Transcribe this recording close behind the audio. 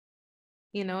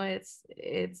you know, it's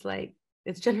like,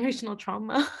 it's generational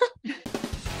trauma.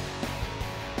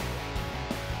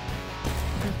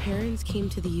 Our parents came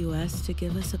to the U.S. to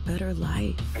give us a better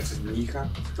life. Esa es mi hija,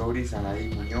 Doris and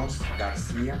Muñoz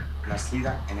García,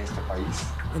 nacida en este país.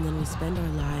 And then we spend our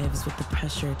lives with the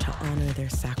pressure to honor their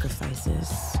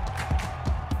sacrifices.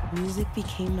 Music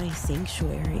became my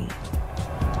sanctuary.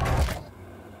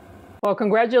 Well,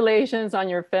 congratulations on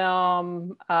your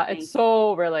film. It's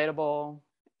so relatable.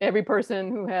 Every person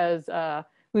who has,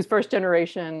 who's first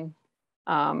generation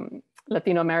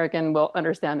Latino American will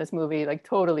understand this movie, like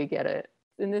totally get it.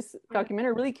 And this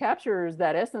documentary really captures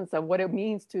that essence of what it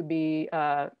means to be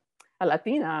a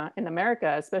Latina in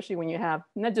America, especially when you have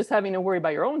not just having to worry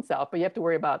about your own self, but you have to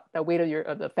worry about the weight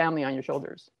of the family on your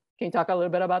shoulders. Can you talk a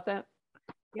little bit about that?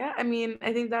 Yeah, I mean,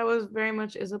 I think that was very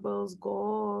much Isabel's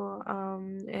goal,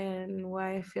 and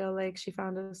why I feel like she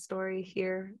found a story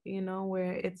here, you know,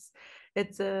 where it's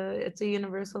a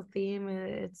universal theme.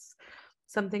 It's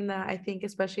something that I think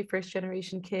especially first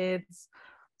generation kids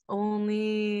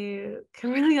only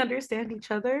can really understand each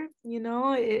other, you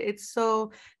know. It's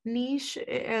so niche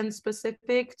and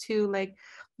specific to, like,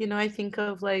 you know, I think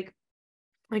of like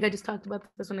I just talked about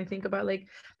this when I think about like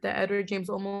the Edward James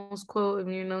Olmos quote,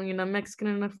 you know, you're not Mexican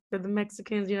enough for the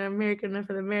Mexicans, you're not American enough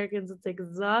for the Americans. It's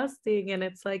exhausting. And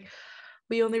it's like,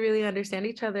 we only really understand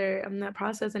each other in that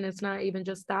process. And it's not even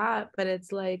just that, but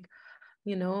it's like,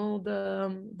 you know,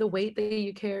 the weight that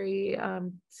you carry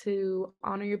to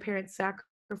honor your parents'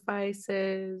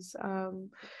 sacrifices,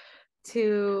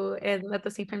 to, and at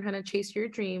the same time kind of chase your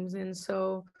dreams. And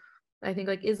so I think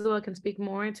like Isabel can speak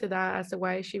more to that as to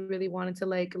why she really wanted to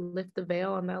like lift the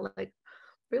veil on that like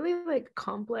really like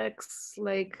complex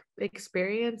like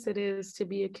experience it is to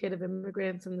be a kid of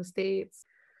immigrants in the States.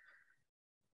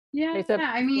 Yeah,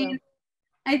 I mean,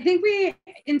 I think we,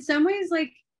 in some ways,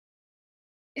 like,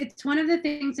 it's one of the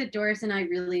things that Doris and I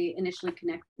really initially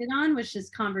connected on, was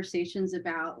just conversations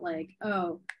about like,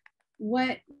 oh,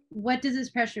 what does this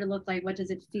pressure look like? What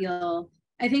does it feel?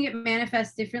 I think it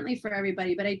manifests differently for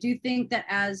everybody, but I do think that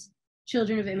as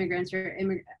children of immigrants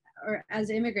or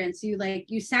as immigrants,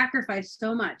 you sacrifice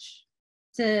so much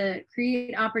to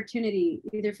create opportunity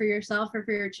either for yourself or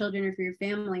for your children or for your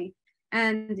family.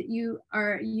 And you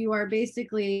are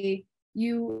basically,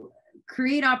 you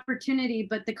create opportunity,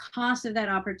 but the cost of that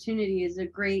opportunity is a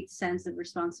great sense of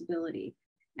responsibility.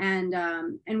 And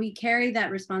we carry that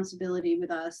responsibility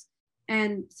with us.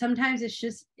 And sometimes it's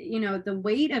just, you know, the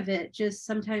weight of it just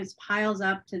sometimes piles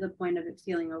up to the point of it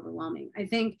feeling overwhelming. I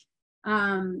think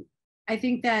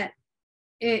that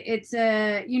it's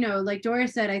a, you know, like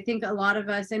Doris said, I think a lot of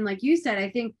us, and like you said, I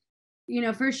think, you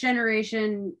know, first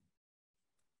generation,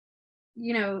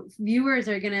 you know, viewers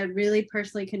are going to really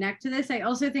personally connect to this. I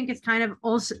also think it's kind of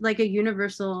also like a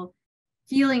universal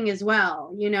feeling as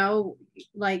well, you know,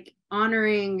 like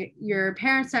honoring your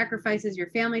parents' sacrifices, your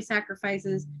family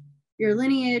sacrifices, your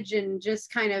lineage, and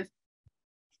just kind of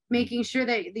making sure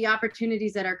that the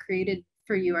opportunities that are created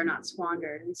for you are not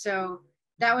squandered. And so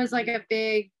that was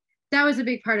a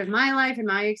big part of my life and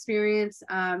my experience.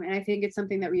 And I think it's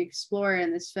something that we explore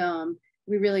in this film.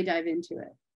 We really dive into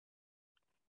it.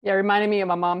 Yeah, it reminded me of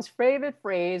my mom's favorite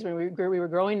phrase when we were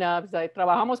growing up. It's like,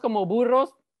 trabajamos como burros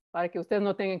para que ustedes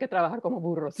no tengan que trabajar como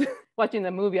burros. Watching the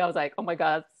movie, I was like, oh my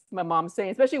God, my mom's saying,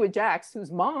 especially with Jax,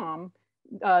 whose mom,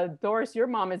 Doris, your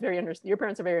mom is your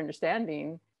parents are very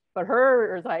understanding, but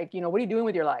her is like, you know, what are you doing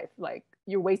with your life? Like,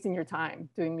 you're wasting your time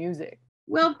doing music.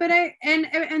 Well, but I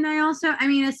also, I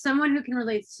mean, as someone who can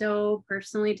relate so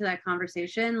personally to that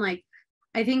conversation, like,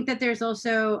 I think that there's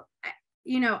also,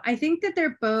 you know, I think that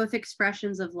they're both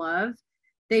expressions of love.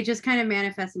 They just kind of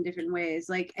manifest in different ways.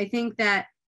 Like, I think that,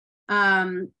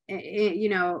 you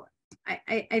know,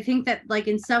 I think that like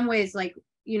in some ways, like,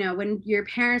 you know, when your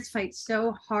parents fight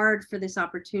so hard for this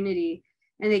opportunity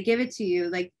and they give it to you,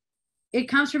 like, it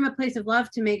comes from a place of love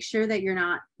to make sure that you're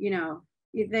not, you know,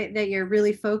 that you're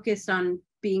really focused on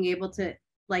being able to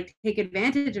like take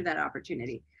advantage of that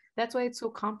opportunity. That's why it's so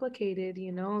complicated,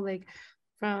 you know, like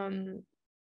from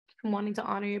wanting to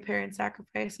honor your parents'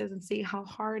 sacrifices and see how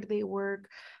hard they work,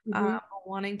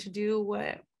 wanting to do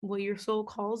what your soul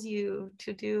calls you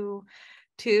to do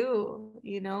too,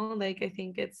 you know, like I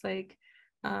think it's like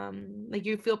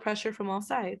you feel pressure from all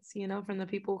sides, you know, from the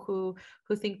people who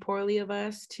think poorly of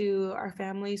us to our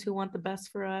families who want the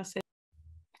best for us.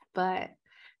 But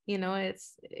you know,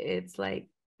 it's like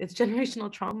it's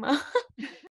generational trauma.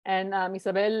 And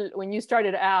Isabel, when you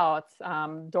started out,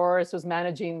 Doris was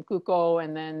managing Cuco,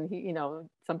 and then you know,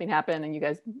 something happened and you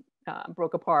guys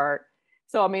broke apart.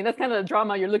 So I mean, that's kind of the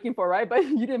drama you're looking for, right? But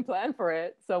you didn't plan for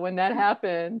it. So when that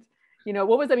happened, you know,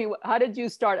 what was, I mean, how did you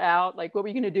start out? Like, what were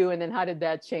you going to do? And then how did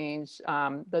that change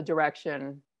the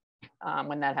direction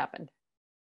when that happened?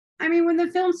 I mean, when the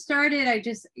film started, I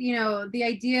just, you know, the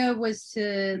idea was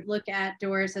to look at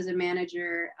Doris as a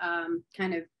manager,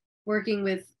 kind of working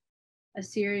with a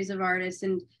series of artists.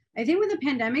 And I think when the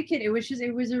pandemic hit, it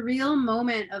was a real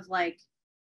moment of like,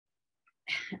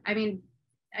 I mean,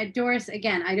 Doris,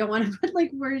 again, I don't want to put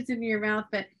like words in your mouth,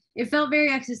 but it felt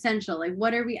very existential. Like,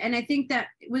 what are we? And I think that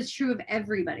was true of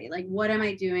everybody. Like, what am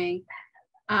I doing?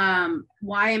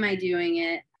 Why am I doing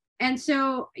it? And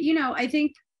so, you know, I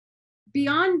think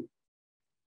beyond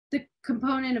the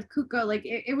component of Cuco, like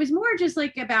it was more just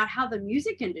like about how the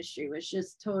music industry was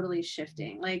just totally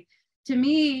shifting. Like, to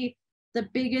me, the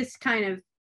biggest kind of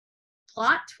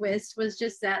plot twist was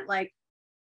just that like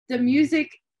the music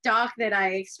doc that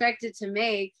I expected to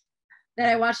make, that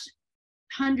I watched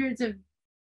hundreds of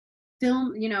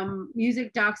film, you know,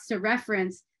 music docs to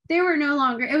reference, it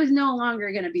was no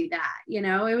longer going to be that, you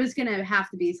know, it was going to have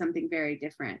to be something very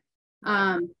different.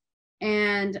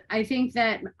 And I think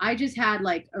that I just had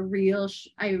like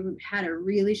I had a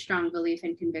really strong belief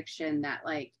and conviction that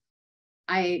like,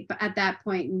 I, at that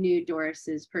point, knew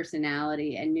Doris's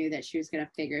personality and knew that she was going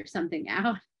to figure something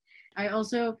out. I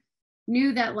also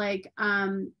knew that like,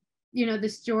 you know, the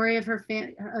story of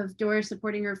of Doris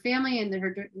supporting her family and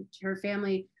her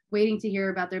family waiting to hear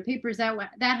about their papers,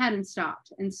 that hadn't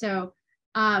stopped. And so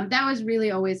that was really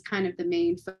always kind of the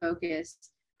main focus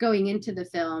going into the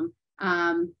film.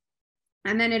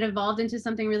 And then it evolved into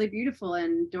something really beautiful,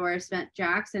 and Doris met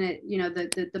Jacks, and it, you know,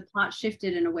 the plot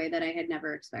shifted in a way that I had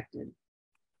never expected.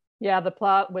 Yeah, the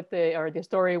plot with the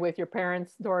story with your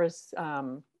parents, Doris,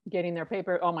 getting their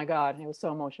paper. Oh my God, it was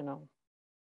so emotional.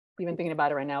 Even thinking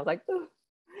about it right now, like,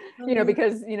 you know,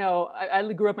 because, you know, I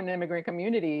grew up in an immigrant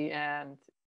community, and,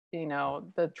 you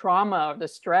know, the trauma, the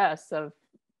stress of,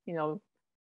 you know,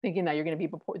 thinking that you're going to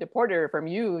be deported from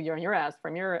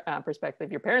from your perspective,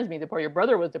 your parents being deported, your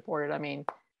brother was deported. I mean,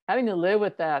 having to live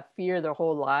with that fear their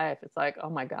whole life, it's like,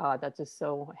 oh my God, that's just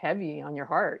so heavy on your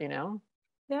heart, you know?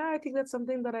 Yeah, I think that's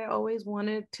something that I always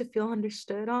wanted to feel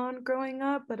understood on growing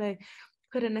up, but I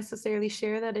couldn't necessarily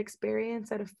share that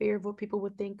experience out of fear of what people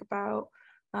would think about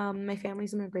my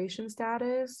family's immigration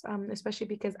status, especially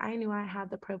because I knew I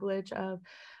had the privilege of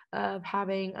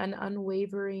having an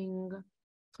unwavering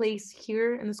place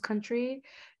here in this country,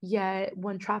 yet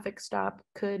one traffic stop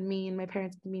could mean my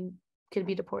parents could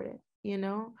be deported, you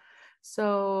know?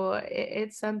 So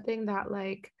it's something that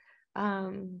like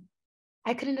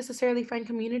I couldn't necessarily find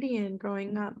community in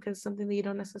growing up, because it's something that you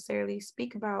don't necessarily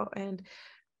speak about. And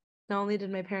not only did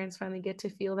my parents finally get to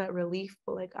feel that relief,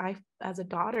 but like I, as a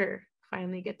daughter,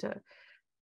 finally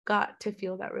got to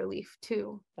feel that relief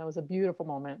too. That was a beautiful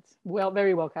moment. Well,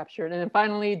 very well captured. And then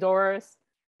finally, Doris,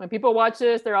 when people watch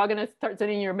this, they're all gonna start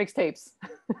sending your mixtapes.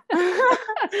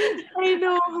 I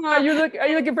know. Huh? Are you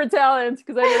looking for talent?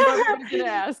 Because I know everybody's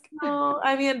gonna ask. No,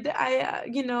 I mean,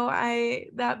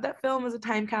 that film is a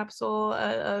time capsule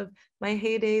of my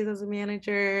heydays as a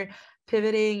manager,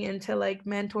 pivoting into like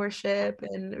mentorship,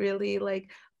 and really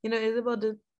like, you know, Isabel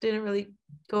didn't really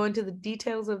go into the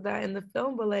details of that in the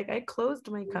film, but like I closed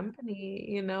my company,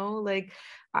 you know, like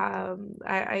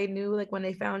I knew like when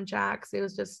I found Jacks, it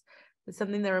was just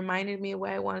something that reminded me of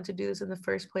why I wanted to do this in the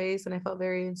first place, and I felt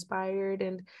very inspired,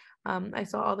 and I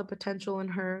saw all the potential in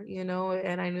her, you know,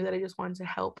 and I knew that I just wanted to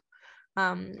help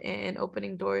and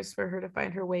opening doors for her to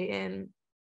find her way in.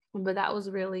 But that was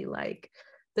really like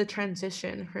the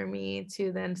transition for me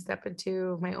to then step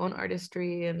into my own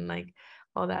artistry and like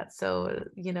all that. So,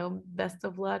 you know, best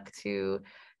of luck to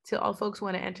all folks who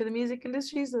want to enter the music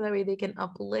industry, so that way they can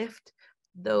uplift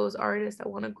those artists that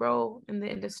want to grow in the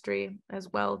industry as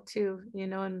well too, you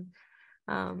know. And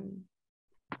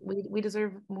we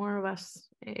deserve more of us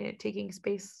taking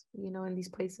space, you know, in these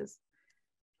places.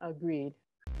 Agreed.